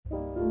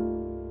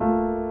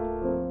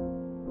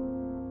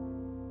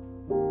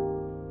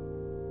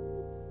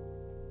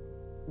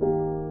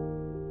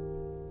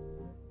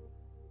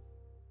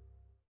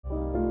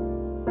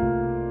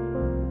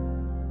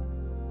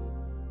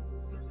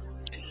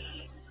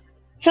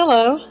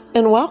Hello,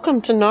 and welcome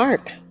to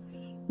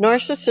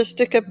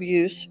Narcissistic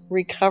Abuse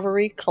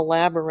Recovery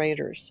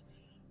Collaborators,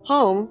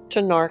 home to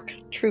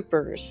NARC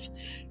Troopers.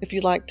 If you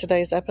like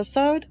today's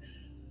episode,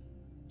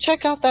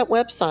 check out that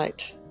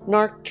website,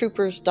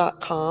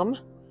 narctroopers.com,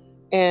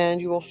 and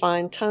you will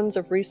find tons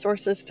of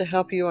resources to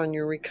help you on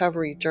your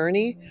recovery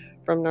journey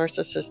from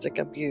narcissistic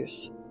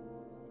abuse.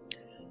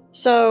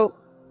 So,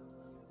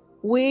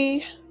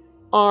 we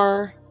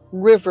are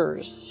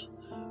rivers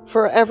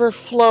forever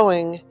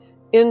flowing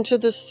into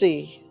the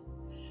sea.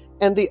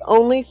 And the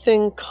only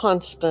thing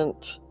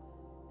constant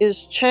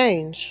is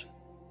change.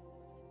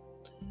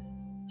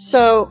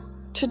 So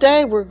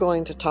today we're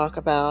going to talk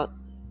about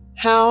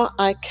how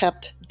I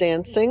kept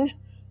dancing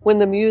when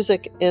the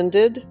music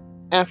ended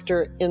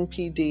after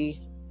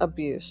NPD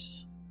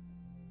abuse.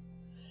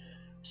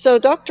 So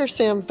Dr.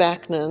 Sam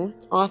Vaknin,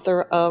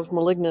 author of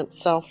Malignant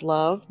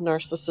Self-Love,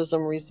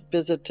 Narcissism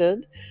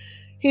Revisited,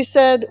 he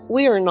said,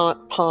 "We are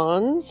not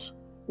ponds,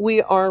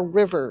 we are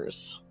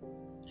rivers."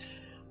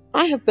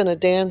 I have been a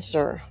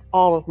dancer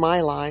all of my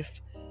life,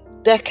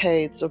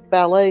 decades of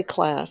ballet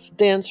class,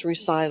 dance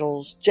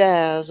recitals,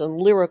 jazz and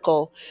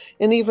lyrical,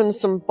 and even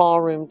some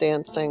ballroom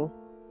dancing.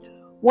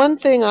 One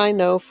thing I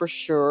know for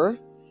sure,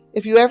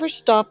 if you ever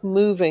stop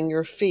moving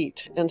your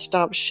feet and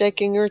stop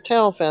shaking your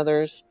tail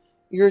feathers,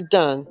 you're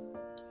done.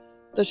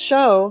 The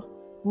show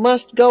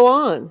must go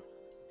on.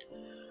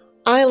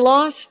 I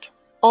lost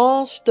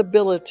all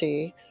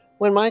stability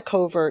when my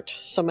covert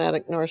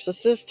somatic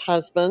narcissist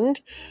husband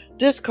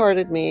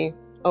discarded me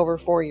over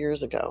 4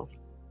 years ago.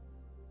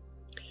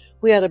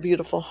 We had a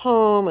beautiful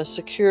home, a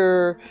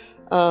secure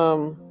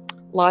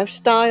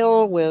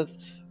lifestyle with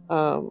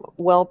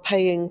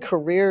well-paying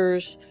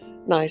careers,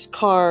 nice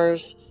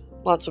cars,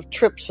 lots of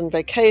trips and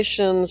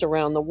vacations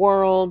around the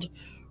world,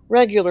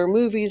 regular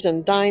movies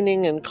and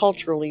dining and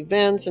cultural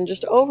events, and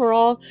just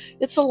overall,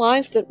 it's a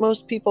life that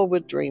most people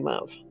would dream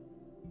of.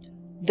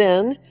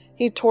 Then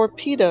he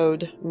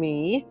torpedoed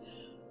me,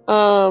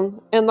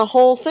 and the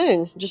whole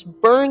thing, just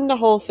burned the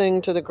whole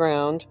thing to the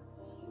ground,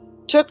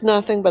 took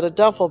nothing but a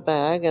duffel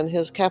bag and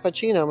his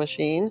cappuccino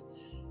machine,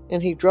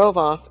 and he drove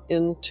off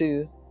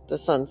into the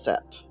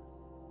sunset.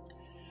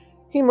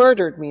 He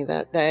murdered me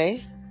that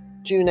day,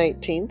 June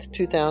 18th,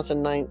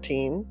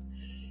 2019.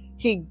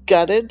 He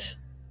gutted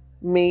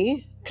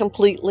me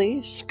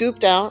completely,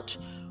 scooped out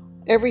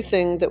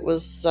everything that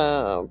was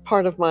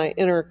part of my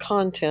inner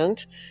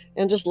content,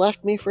 and just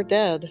left me for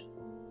dead.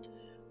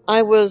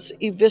 I was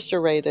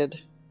eviscerated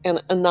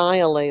and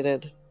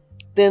annihilated,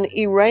 then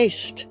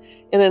erased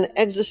in an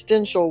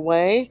existential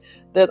way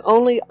that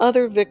only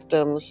other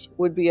victims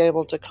would be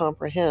able to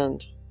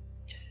comprehend.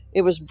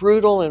 It was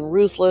brutal and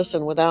ruthless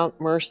and without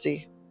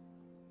mercy.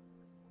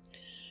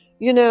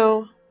 You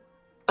know,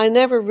 I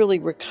never really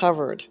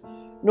recovered,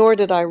 nor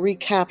did I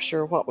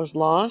recapture what was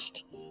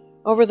lost.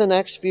 Over the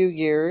next few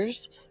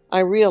years,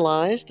 I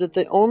realized that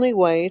the only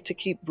way to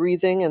keep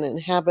breathing and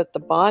inhabit the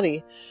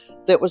body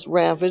that was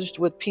ravaged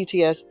with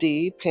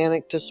PTSD,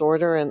 panic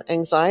disorder, and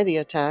anxiety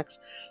attacks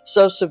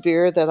so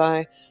severe that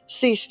I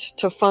ceased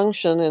to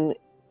function and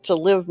to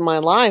live my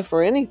life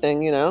or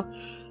anything,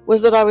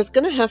 was that I was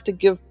going to have to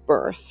give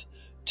birth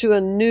to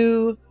a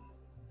new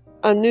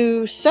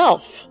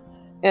self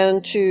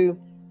and to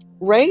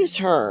raise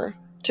her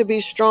to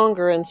be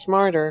stronger and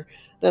smarter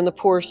than the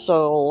poor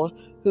soul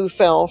who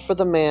fell for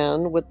the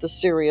man with the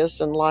serious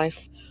and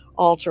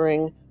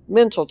life-altering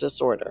mental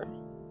disorder.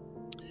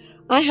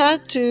 I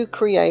had to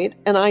create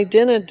an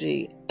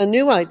identity, a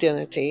new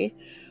identity,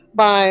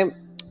 by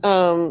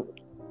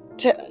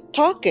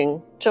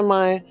talking to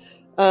my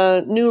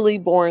newly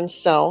born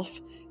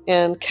self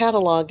and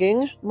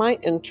cataloging my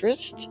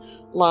interests,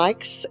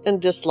 likes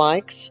and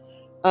dislikes,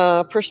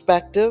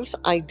 perspectives,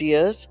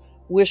 ideas,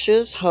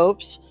 wishes,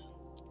 hopes,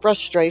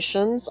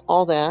 frustrations,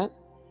 all that.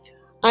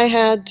 I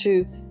had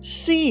to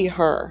see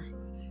her,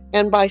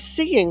 and by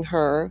seeing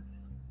her,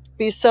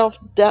 be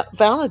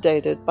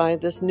self-validated by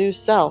this new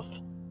self.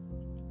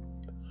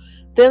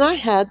 Then I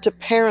had to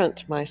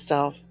parent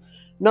myself,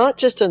 not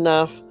just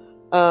enough,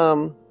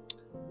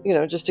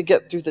 just to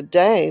get through the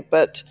day,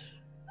 but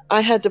I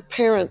had to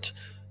parent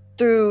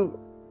through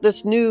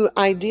this new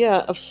idea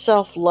of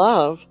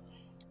self-love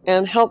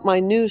and help my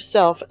new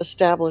self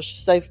establish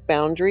safe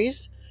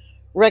boundaries,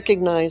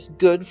 recognize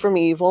good from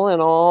evil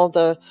and all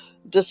the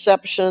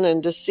deception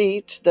and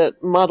deceit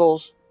that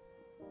muddles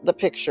the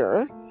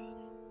picture.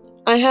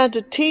 I had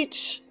to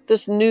teach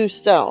this new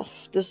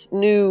self, this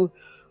new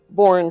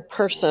born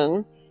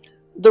person,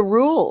 the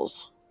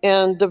rules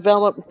and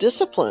develop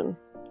discipline.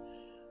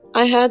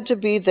 I had to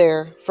be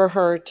there for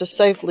her to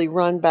safely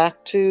run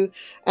back to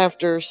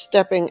after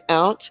stepping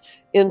out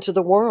into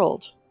the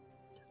world.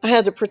 I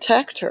had to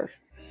protect her,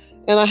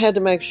 and I had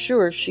to make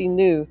sure she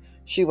knew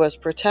she was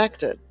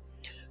protected.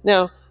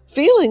 Now,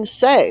 feeling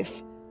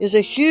safe is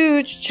a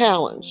huge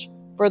challenge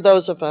for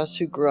those of us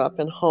who grew up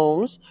in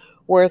homes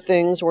where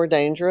things were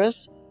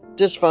dangerous,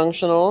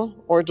 dysfunctional,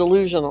 or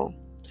delusional.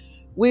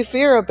 We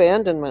fear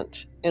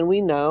abandonment, and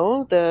we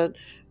know that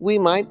we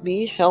might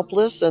be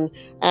helpless and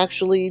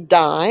actually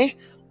die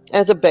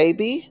as a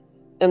baby.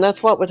 And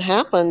that's what would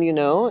happen,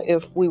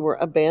 if we were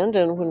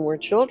abandoned when we're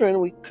children.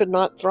 We could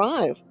not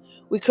thrive.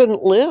 We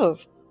couldn't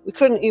live. We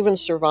couldn't even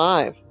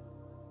survive.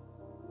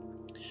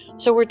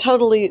 So we're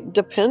totally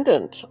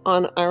dependent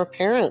on our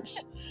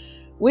parents.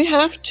 We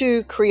have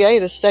to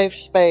create a safe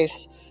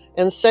space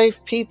and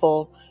safe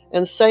people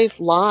and safe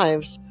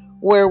lives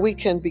where we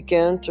can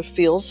begin to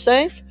feel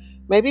safe,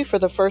 maybe for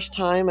the first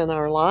time in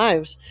our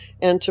lives,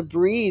 and to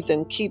breathe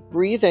and keep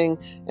breathing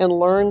and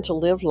learn to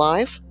live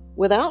life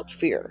without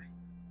fear.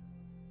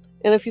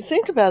 And if you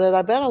think about it,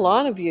 I bet a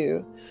lot of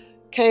you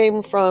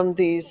came from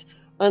these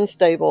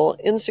unstable,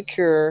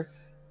 insecure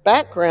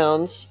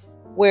backgrounds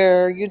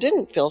where you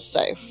didn't feel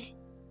safe.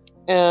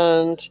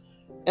 And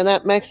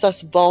that makes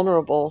us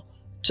vulnerable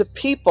to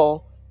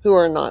people who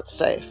are not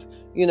safe.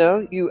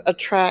 You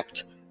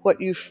attract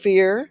what you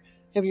fear.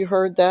 Have you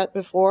heard that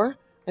before?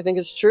 I think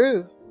it's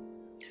true.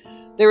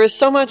 There is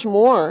so much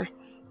more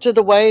to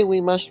the way we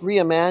must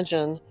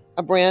reimagine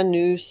a brand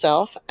new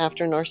self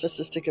after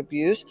narcissistic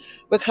abuse,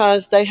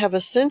 because they have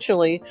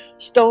essentially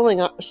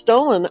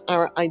stolen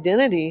our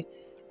identity,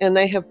 and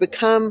they have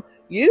become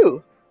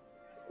you.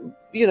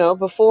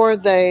 Before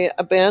they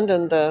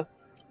abandoned the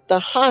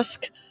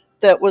husk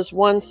that was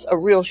once a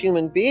real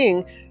human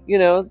being,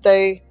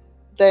 they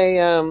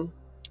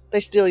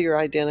steal your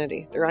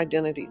identity. They're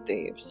identity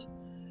thieves.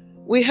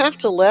 We have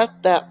to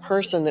let that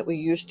person that we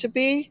used to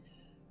be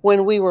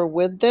when we were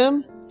with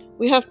them,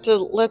 we have to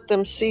let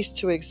them cease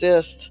to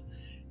exist.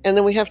 And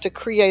then we have to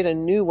create a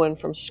new one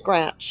from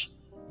scratch.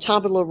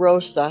 Tabula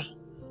rasa,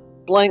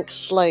 blank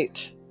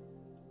slate.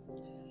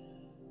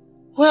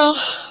 Well,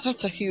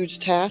 that's a huge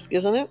task,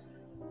 isn't it?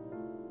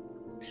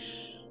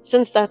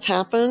 Since that's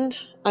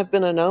happened, I've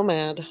been a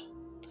nomad.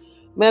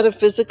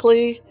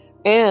 Metaphysically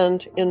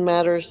and in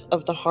matters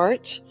of the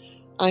heart,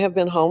 I have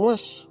been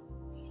homeless.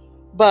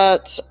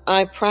 But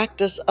I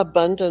practice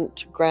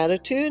abundant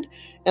gratitude,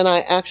 and I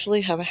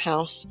actually have a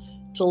house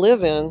to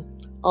live in,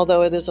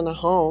 although it isn't a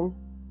home.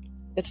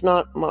 It's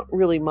not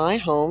really my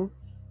home,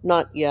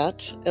 not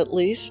yet, at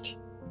least.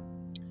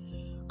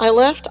 I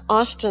left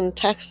Austin,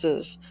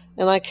 Texas,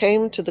 and I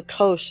came to the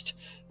coast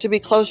to be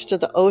close to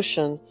the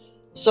ocean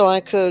so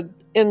I could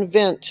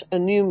invent a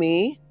new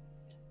me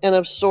and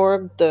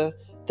absorb the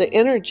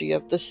energy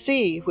of the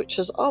sea, which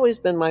has always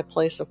been my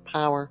place of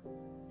power.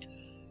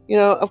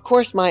 Of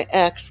course, my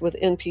ex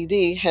with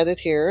NPD headed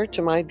here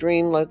to my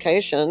dream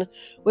location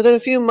within a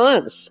few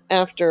months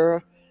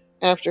after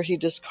he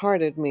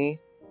discarded me.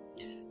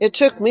 It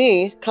took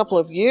me a couple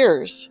of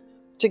years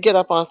to get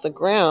up off the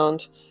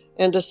ground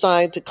and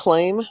decide to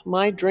claim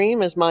my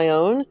dream as my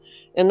own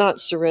and not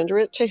surrender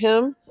it to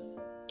him,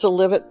 to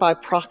live it by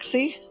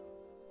proxy.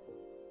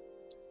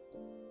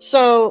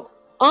 So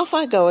off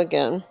I go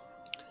again,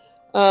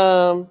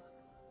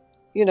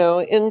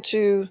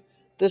 into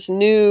this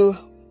new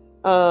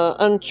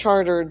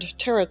uncharted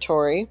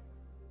territory.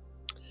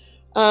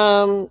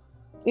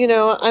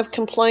 I've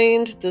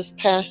complained this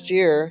past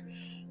year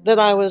that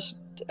I was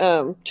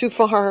too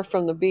far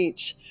from the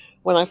beach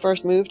when I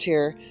first moved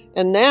here.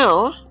 And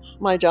now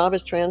my job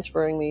is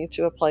transferring me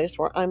to a place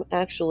where I'm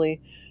actually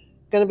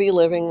going to be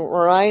living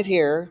right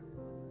here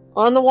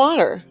on the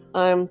water.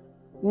 I'm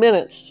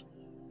minutes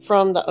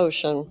from the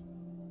ocean,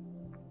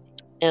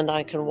 and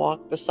I can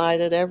walk beside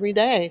it every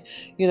day.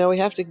 We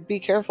have to be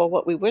careful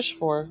what we wish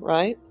for,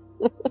 right?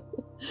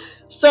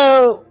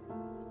 So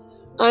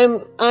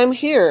I'm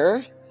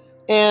here,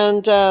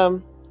 and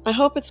I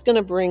hope it's going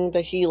to bring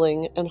the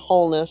healing and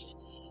wholeness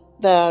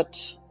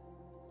that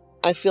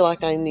I feel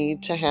like I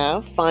need to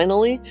have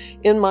finally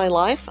in my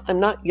life. I'm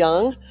not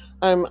young.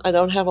 I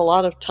don't have a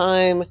lot of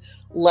time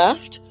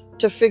left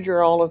to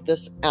figure all of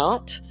this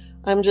out.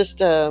 I'm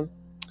just an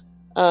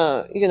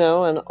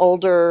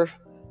older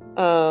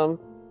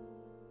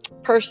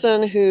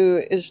person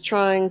who is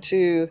trying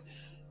to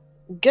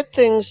get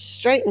things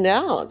straightened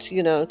out,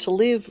 to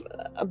leave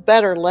a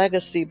better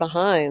legacy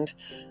behind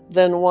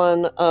than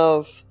one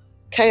of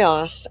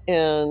chaos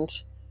and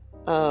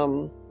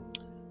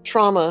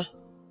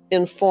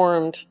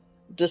trauma-informed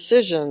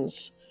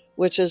decisions,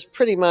 which is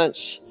pretty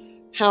much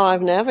how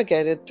I've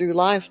navigated through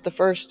life the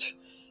first,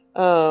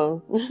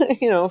 4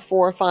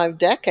 or 5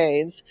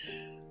 decades.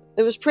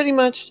 It was pretty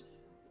much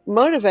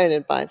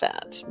motivated by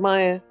that.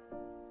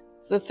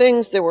 The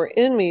things that were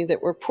in me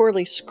that were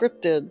poorly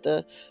scripted,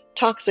 the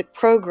toxic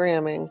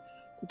programming,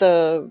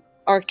 the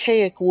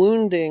archaic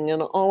wounding,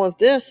 and all of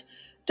this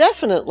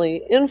definitely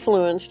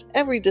influenced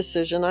every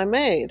decision I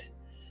made.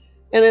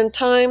 And in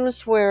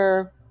times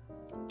where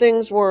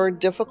things were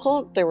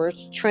difficult, there were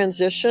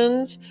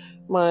transitions,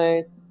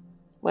 my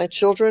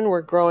children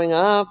were growing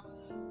up,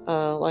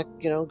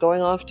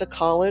 going off to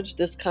college,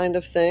 this kind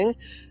of thing,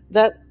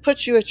 that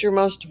puts you at your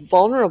most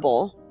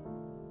vulnerable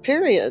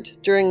period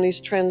during these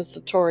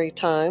transitory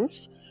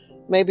times.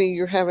 Maybe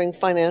you're having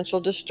financial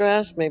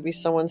distress, maybe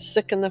someone's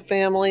sick in the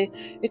family.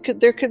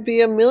 There could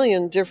be a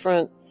million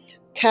different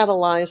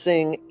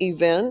catalyzing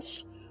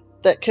events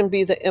that can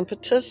be the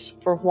impetus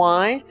for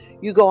why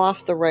you go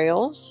off the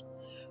rails.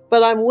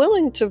 But I'm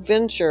willing to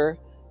venture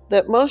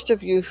that most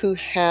of you who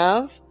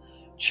have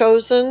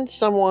chosen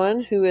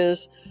someone who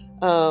is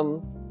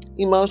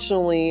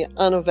emotionally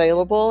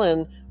unavailable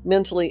and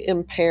mentally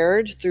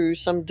impaired through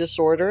some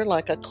disorder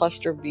like a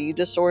cluster B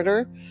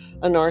disorder,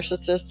 a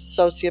narcissist,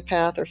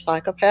 sociopath, or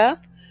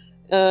psychopath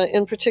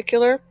in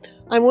particular,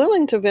 I'm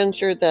willing to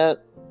venture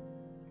that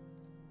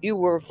you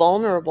were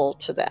vulnerable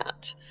to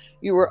that.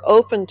 You were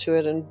open to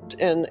it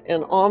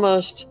and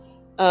almost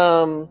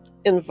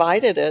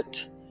invited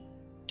it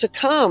to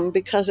come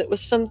because it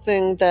was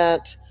something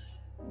that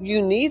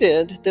you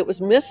needed, that was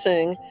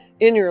missing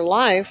in your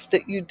life,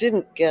 that you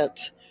didn't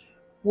get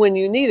when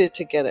you needed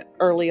to get it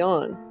early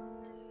on.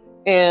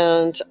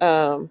 And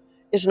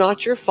it's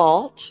not your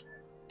fault.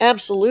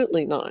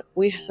 Absolutely not.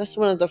 That's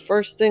one of the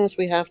first things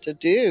we have to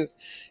do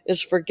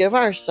is forgive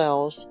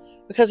ourselves,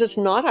 because it's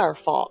not our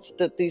fault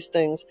that these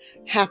things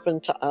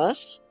happen to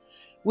us.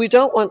 We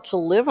don't want to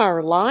live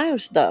our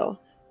lives, though,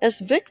 as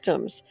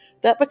victims.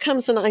 That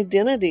becomes an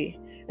identity,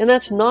 and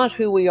that's not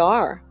who we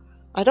are.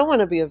 I don't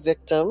want to be a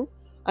victim.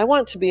 I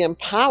want to be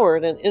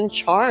empowered and in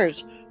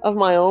charge of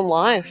my own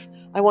life.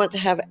 I want to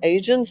have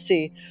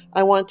agency.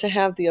 I want to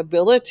have the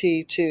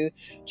ability to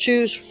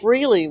choose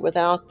freely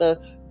without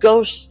the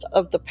ghost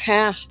of the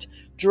past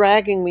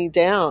dragging me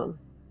down.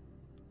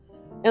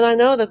 And I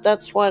know that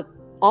that's what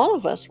all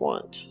of us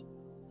want.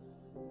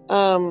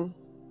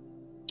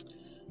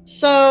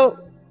 So,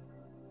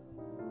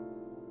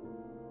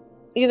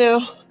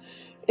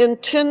 in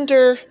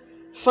tender,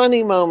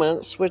 funny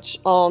moments, which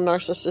all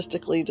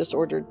narcissistically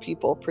disordered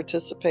people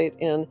participate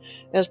in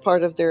as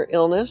part of their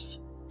illness,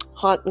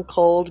 hot and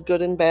cold,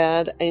 good and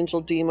bad,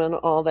 angel, demon,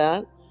 all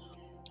that,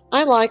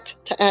 I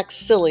liked to act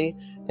silly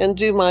and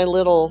do my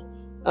little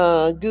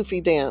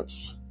goofy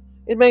dance.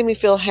 It made me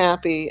feel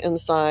happy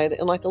inside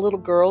and like a little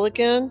girl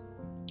again.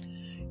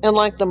 And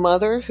like the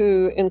mother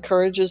who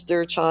encourages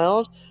their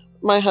child,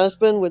 my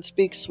husband would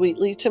speak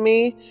sweetly to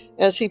me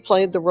as he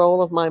played the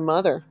role of my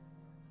mother.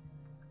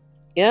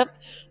 Yep,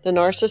 the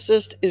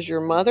narcissist is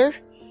your mother.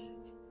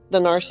 The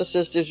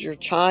narcissist is your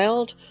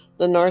child.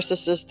 The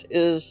narcissist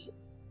is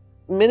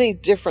many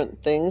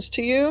different things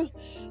to you.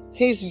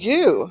 He's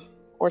you,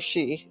 or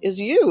she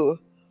is you.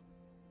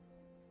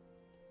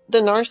 The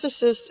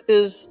narcissist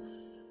is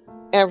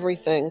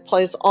everything,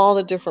 plays all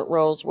the different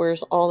roles,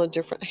 wears all the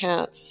different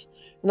hats.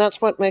 And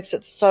that's what makes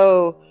it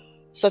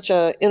such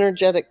a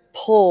energetic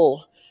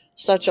pull,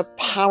 such a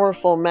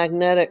powerful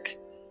magnetic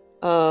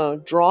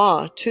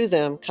draw to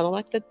them, kind of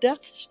like the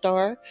Death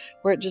Star,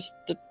 where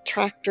the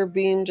tractor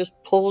beam just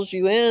pulls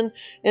you in,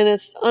 and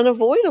it's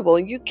unavoidable.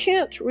 You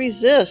can't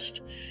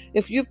resist.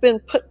 If you've been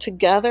put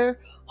together,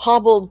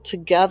 hobbled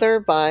together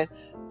by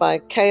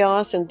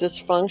chaos and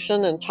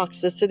dysfunction and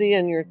toxicity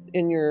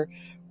in your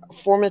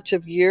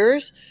formative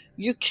years,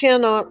 you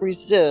cannot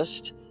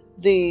resist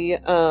the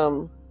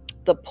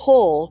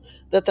pull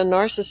that the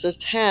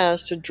narcissist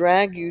has to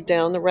drag you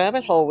down the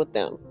rabbit hole with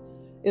them.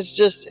 It's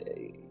just,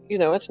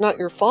 it's not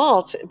your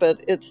fault,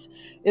 but it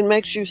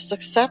makes you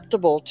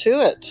susceptible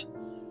to it.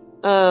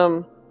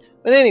 But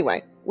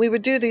anyway, we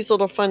would do these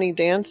little funny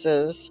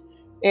dances,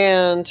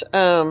 and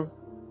I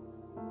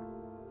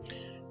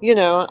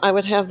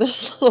would have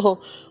this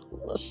little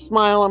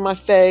smile on my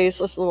face,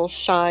 this little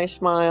shy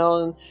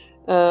smile,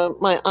 and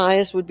my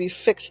eyes would be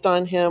fixed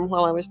on him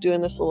while I was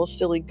doing this little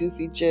silly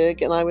goofy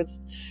jig, and I would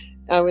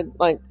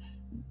like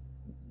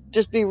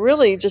just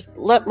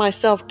let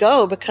myself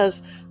go,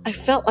 because I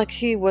felt like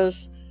he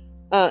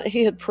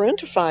had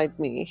parentified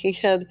me. He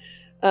had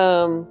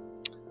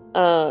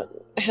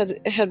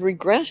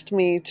regressed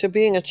me to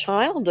being a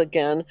child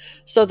again,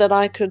 so that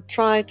I could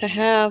try to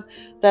have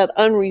that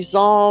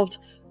unresolved,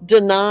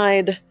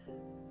 denied,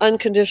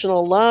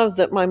 unconditional love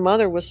that my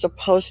mother was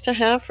supposed to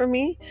have for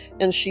me,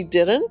 and she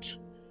didn't.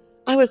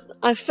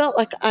 I felt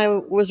like I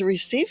was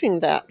receiving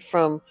that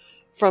from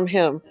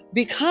him,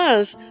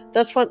 because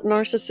that's what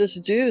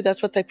narcissists do.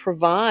 That's what they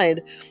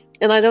provide.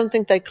 And I don't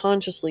think they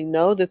consciously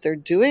know that they're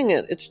doing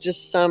it. It's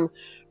just some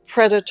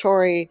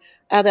predatory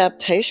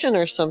adaptation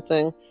or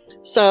something.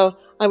 So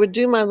I would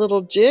do my little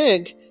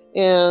jig,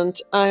 and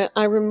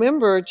I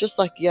remember just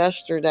like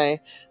yesterday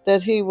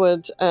that he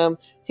would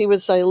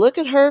say, "Look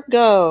at her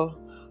go.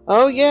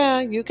 Oh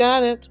yeah, you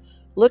got it.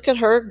 Look at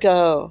her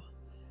go."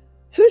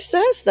 Who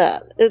says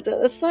that?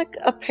 It's like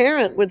a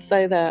parent would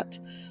say that.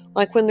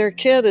 Like when their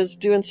kid is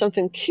doing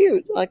something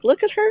cute, like,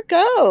 "Look at her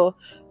go.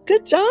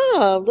 Good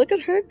job. Look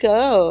at her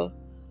go."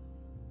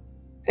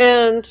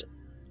 And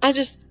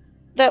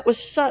that was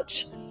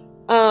such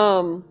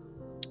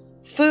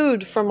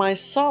food for my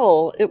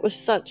soul. It was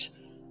such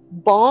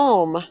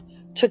balm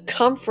to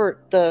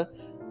comfort the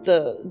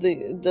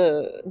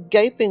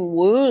gaping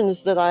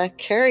wounds that I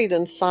carried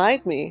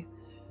inside me.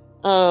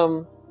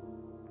 To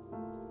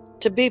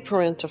be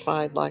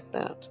parentified like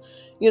that.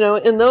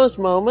 In those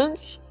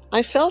moments,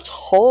 I felt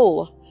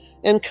whole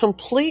and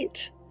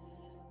complete.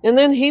 And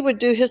then he would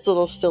do his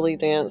little silly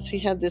dance. He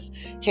had this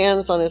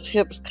hands on his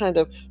hips kind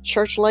of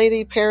church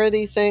lady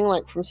parody thing,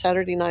 like from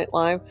Saturday Night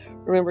Live.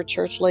 Remember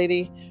Church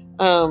Lady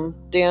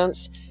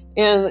dance?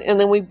 And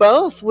then we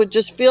both would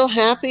just feel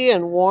happy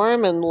and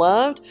warm and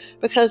loved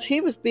because he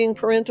was being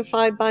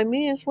parentified by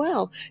me as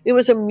well. It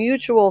was a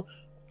mutual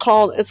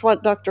called, it's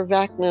what Dr.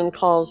 Vaknin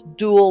calls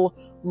dual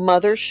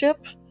mothership,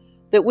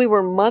 that we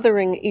were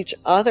mothering each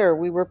other.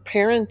 We were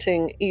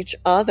parenting each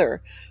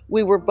other.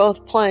 We were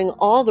both playing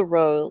all the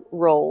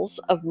roles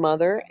of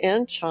mother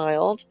and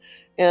child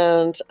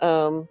and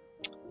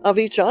of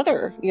each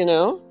other, you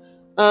know.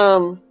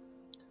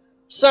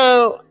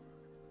 So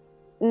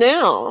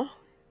now,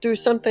 through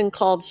something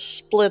called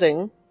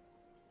splitting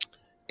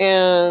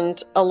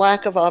and a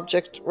lack of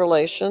object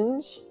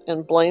relations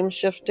and blame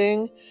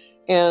shifting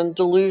and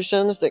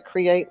delusions that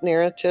create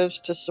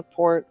narratives to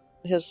support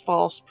his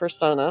false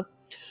persona,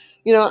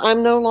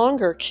 I'm no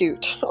longer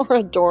cute or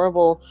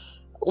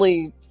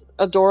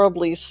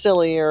adorably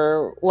silly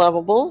or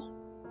lovable.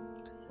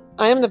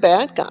 I am the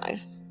bad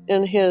guy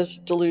in his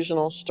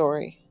delusional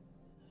story.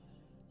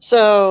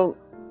 So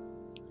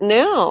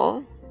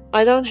now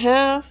I don't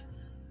have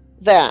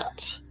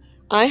that.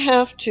 I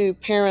have to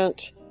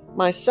parent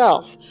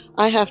myself.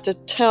 I have to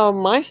tell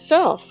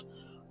myself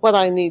what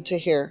I need to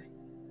hear.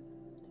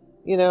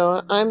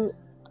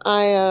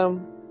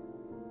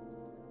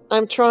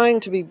 I'm trying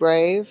to be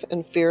brave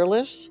and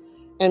fearless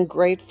and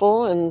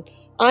grateful, and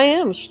I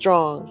am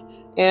strong.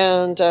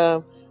 And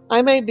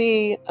I may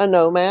be a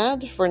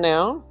nomad for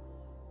now,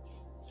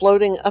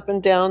 floating up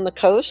and down the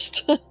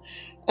coast,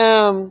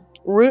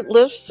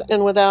 rootless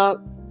and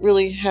without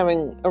really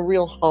having a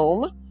real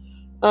home.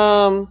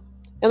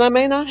 And I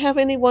may not have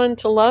anyone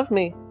to love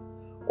me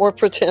or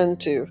pretend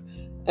to,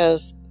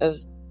 as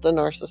the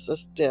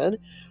narcissist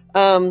did.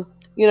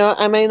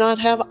 I may not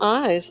have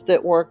eyes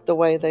that work the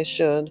way they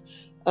should,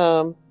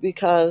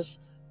 because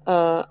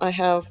I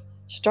have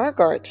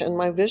Stargardt and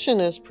my vision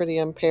is pretty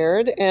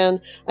impaired,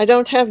 and I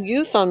don't have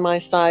youth on my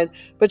side.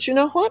 But you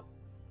know what?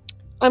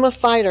 I'm a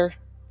fighter,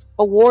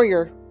 a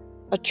warrior,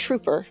 a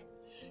trooper,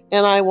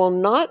 and I will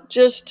not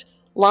just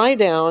lie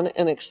down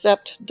and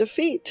accept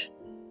defeat.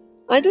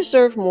 I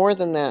deserve more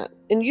than that,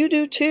 and you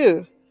do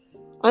too.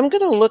 I'm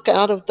going to look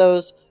out of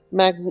those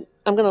I'm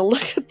going to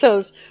look at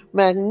those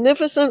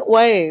magnificent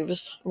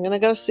waves. I'm going to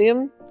go see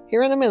them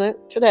here in a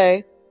minute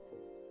today.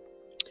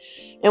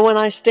 And when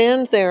I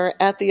stand there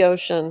at the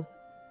ocean,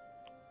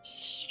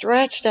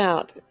 stretched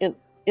out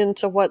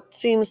into what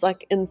seems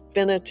like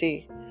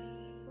infinity,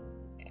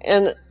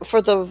 and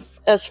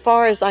as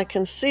far as I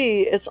can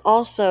see, it's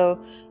also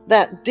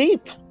that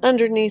deep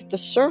underneath the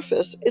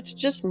surface. It's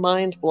just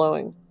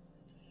mind-blowing.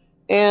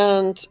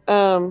 And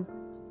I'm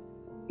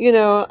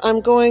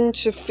going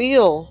to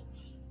feel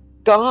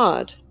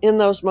God in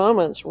those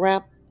moments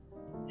wrap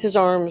his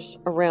arms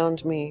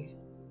around me.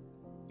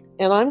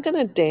 And I'm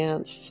going to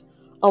dance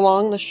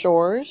along the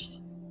shores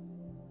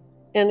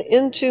and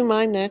into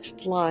my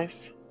next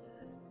life.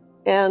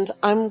 And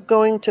I'm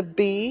going to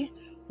be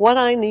what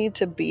I need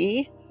to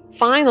be.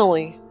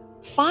 Finally,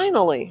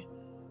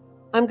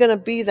 I'm going to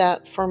be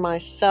that for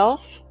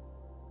myself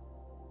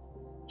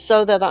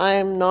so that I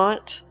am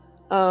not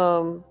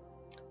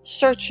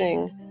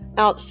searching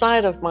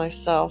outside of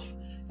myself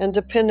and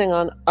depending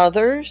on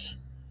others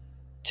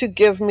to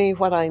give me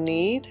what I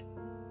need.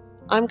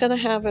 I'm going to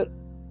have it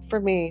for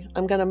me.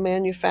 I'm going to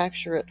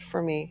manufacture it for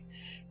me.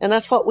 And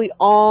that's what we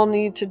all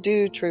need to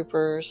do,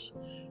 troopers.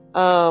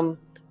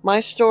 My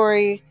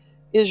story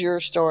is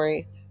your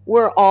story.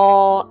 We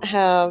all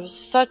have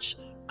such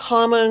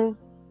common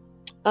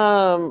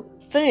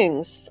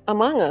things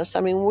among us.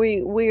 I mean,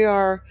 we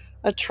are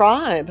a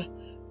tribe.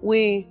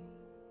 We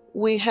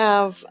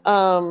have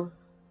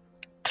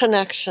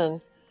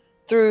connection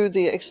through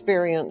the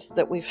experience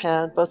that we've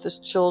had, both as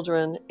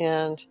children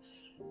and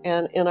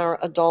in our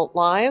adult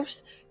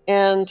lives.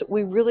 And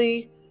we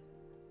really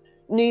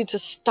need to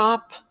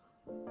stop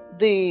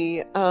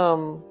the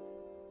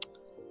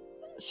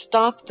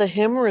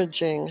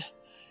hemorrhaging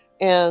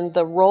and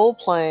the role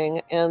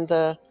playing and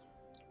the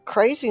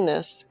crazy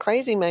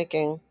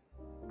making,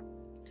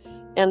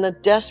 and the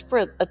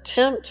desperate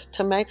attempt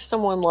to make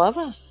someone love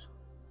us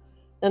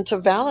and to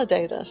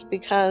validate us,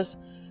 because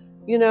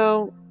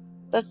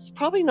that's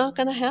probably not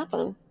going to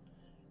happen,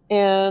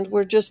 and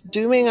we're just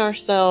dooming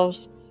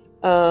ourselves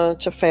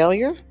to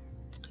failure.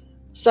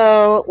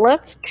 So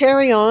let's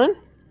carry on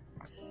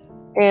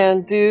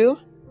and do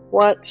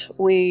what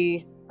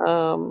we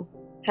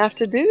have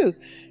to do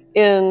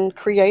in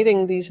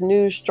creating these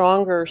new,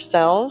 stronger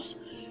selves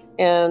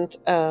and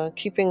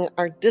keeping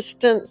our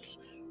distance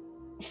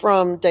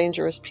from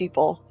dangerous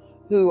people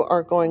who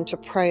are going to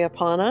prey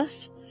upon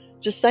us.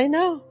 Just say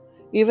no,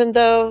 even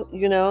though,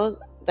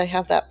 they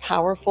have that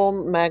powerful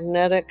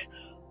magnetic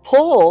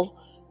pull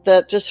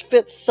that just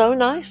fits so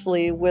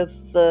nicely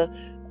with the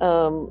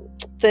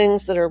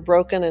things that are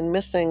broken and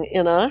missing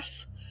in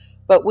us.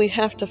 But we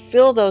have to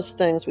fill those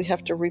things. We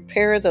have to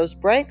repair those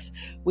breaks.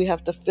 We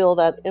have to fill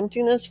that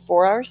emptiness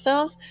for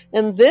ourselves.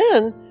 And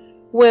then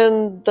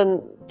when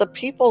the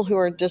people who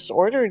are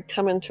disordered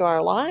come into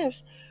our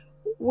lives,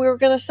 we're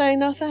going to say,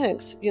 no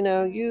thanks.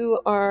 You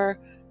are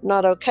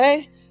not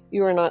okay.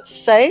 You are not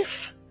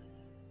safe.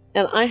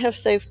 And I have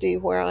safety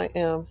where I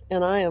am,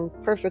 and I am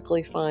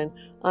perfectly fine.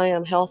 I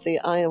am healthy,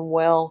 I am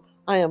well,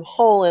 I am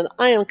whole, and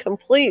I am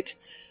complete.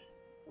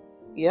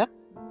 Yep,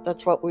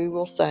 that's what we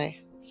will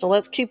say. So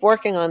let's keep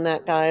working on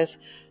that, guys.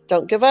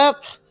 Don't give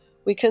up.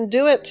 We can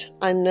do it.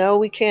 I know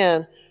we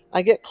can.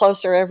 I get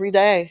closer every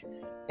day,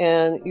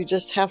 and you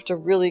just have to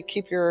really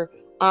keep your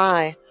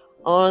eye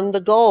on the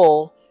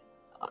goal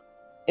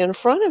in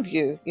front of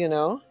you,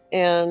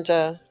 and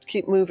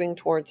keep moving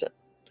towards it.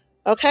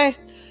 Okay,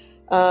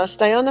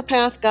 stay on the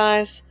path,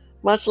 guys.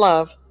 Much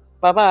love.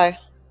 Bye-bye.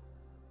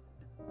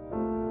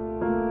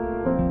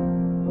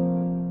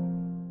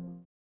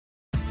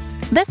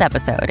 This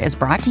episode is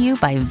brought to you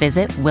by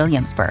Visit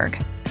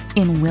Williamsburg.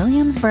 In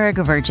Williamsburg,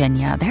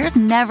 Virginia, there's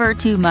never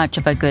too much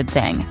of a good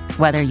thing.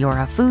 Whether you're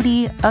a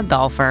foodie, a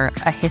golfer,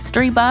 a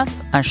history buff,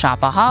 a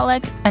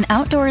shopaholic, an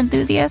outdoor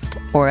enthusiast,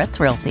 or a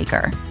thrill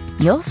seeker,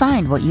 you'll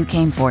find what you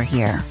came for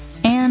here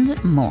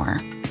and more.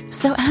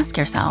 So ask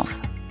yourself,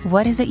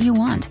 what is it you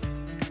want?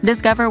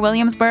 Discover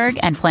Williamsburg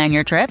and plan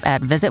your trip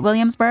at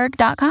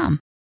visitwilliamsburg.com.